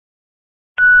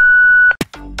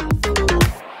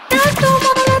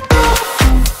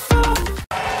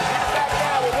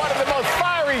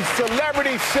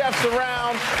chefs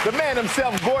around. The man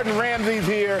himself, Gordon Ramsay's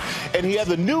here, and he has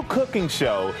a new cooking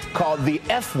show called The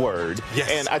F Word. Yes.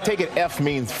 And I take it F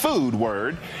means food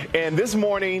word. And this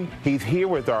morning, he's here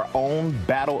with our own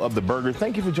Battle of the Burgers.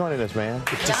 Thank you for joining us, man.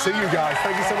 Good to see you guys.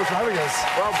 Thank you so much for having us.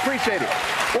 Well, appreciate it.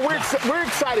 Well, we're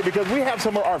excited because we have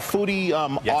some of our foodie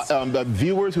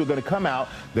viewers who are going to come out.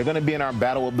 They're going to be in our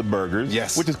Battle of the Burgers,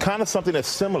 which is kind of something that's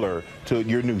similar to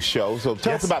your new show. So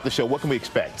tell us about the show. What can we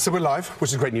expect? So we're live,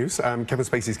 which is great news. Kevin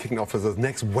Spacey's kicking off as of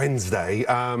next Wednesday.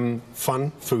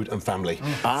 Fun, food, and family.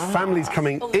 Family's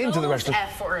coming into the restaurant.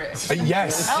 F words.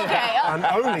 Yes. Okay. And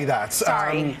only that.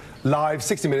 Sorry. Live,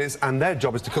 60 minutes, and their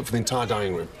job is to cook for the entire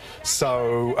dining room.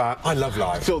 So I love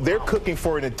live. So they're cooking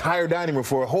for an entire dining room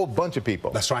for a whole bunch of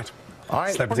people. That's right. All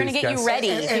right. We're going to get you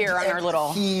ready here on our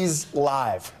little... He's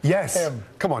live. Yes.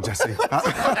 Come on, Jesse.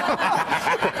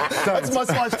 That's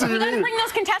must-watch TV. We got to bring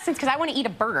those contestants because I want to eat a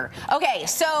burger. Okay,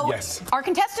 so our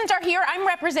contestants are here. I'm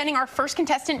representing our first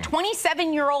contestant,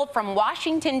 27-year-old from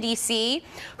Washington, D.C.,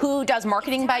 who does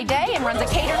marketing by day and runs a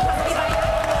catering company by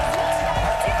night.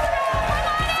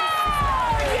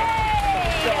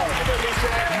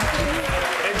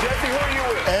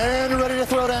 And ready to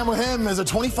throw down with him is a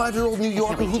 25-year-old New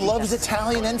Yorker who loves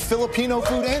Italian and Filipino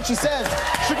food, and she says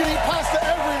she can eat pasta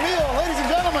every meal. Ladies and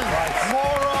gentlemen,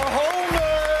 Maura Holman.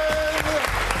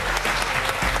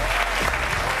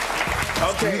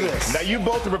 Okay, now you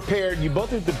both are prepared. You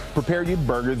both have to prepare your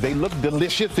burgers. They look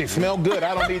delicious. They smell good.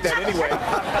 I don't need that anyway.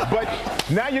 But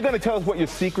now you're going to tell us what your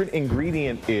secret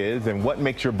ingredient is and what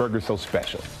makes your burger so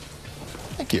special.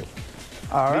 Thank you.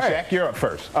 All right. Shaq, you're up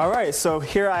first. All right, so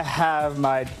here I have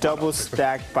my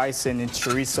double-stacked bison and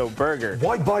chorizo burger.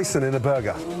 Why bison in a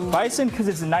burger? Bison because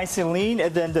it's nice and lean,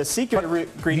 and then the secret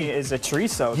ingredient is a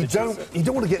chorizo. You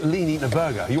don't want to get lean eating a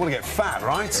burger. You want to get fat,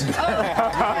 right?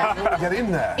 You want to get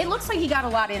in there. It looks like you got a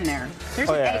lot in there. There's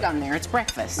an egg on there. It's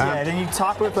breakfast. Yeah, and then you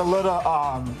top it with a little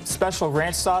special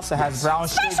ranch sauce that has brown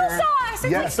sugar. Special sauce!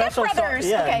 It's like Step Brothers.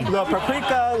 Yeah, Okay. a little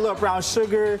paprika, a little brown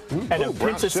sugar, and a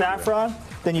pinch of saffron.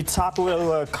 Then you top it with a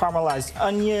little caramelized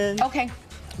onion. Okay.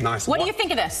 Nice. What do you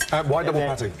think of this? Why double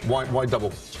patty? Why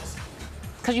double?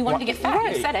 Because you wanted to get fat.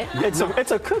 Right. You said it. It's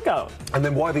a cookout. And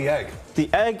then why the egg? The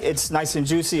egg, it's nice and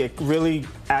juicy. It really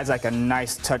adds like a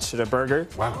nice touch to the burger.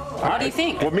 Wow. What do you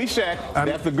think? Well, Meshach,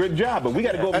 that's a good job, but we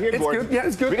got to go over here, Gordon. Good. Yeah,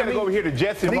 it's good. We got to go over here to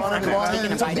Jesse. Touch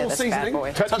more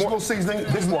seasoning. Touch more seasoning.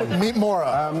 This one. Meet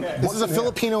Maura. This is a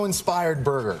Filipino-inspired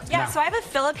burger. Yeah, so I have a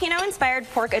Filipino-inspired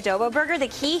pork adobo burger. The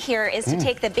key here is to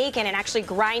take the bacon and actually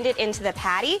grind it into the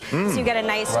patty, so you get a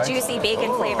nice juicy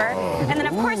bacon flavor. And then,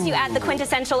 of course, you add the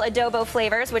quintessential adobo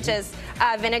flavors, which is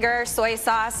vinegar, soy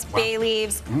sauce, bay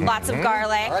leaves, lots of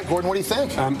garlic. All right, Gordon, what do you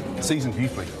think? Seasoned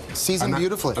beautifully. Seasoned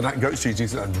beautifully. And that goat cheese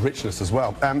gives it a richness as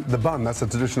well. The bun, that's a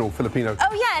traditional Filipino.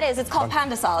 Oh, yeah, it is. It's called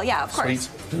pandesal. Yeah, of course.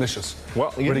 Sweet, delicious.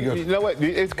 Well, really good. You know what?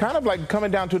 It's kind of like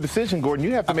coming down to a decision, Gordon.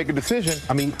 You have to make a decision.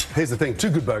 I mean, here's the thing. 2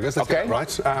 good burgers. Let's get it right.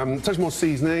 Touch more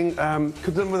seasoning.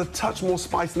 Could do with a touch more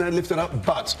spice in there, lift it up.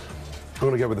 But I'm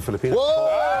going to go with the Filipino. There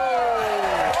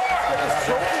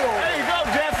you go,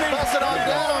 Jesse. Pass it on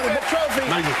down. The trophy.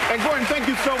 And Gordon, thank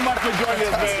you so much for joining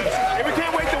us, man. And we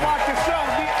can't wait to watch the show,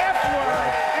 The F Word.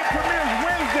 It premieres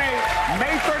Wednesday,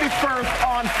 May 31st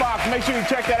on Fox. Make sure you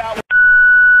check that out.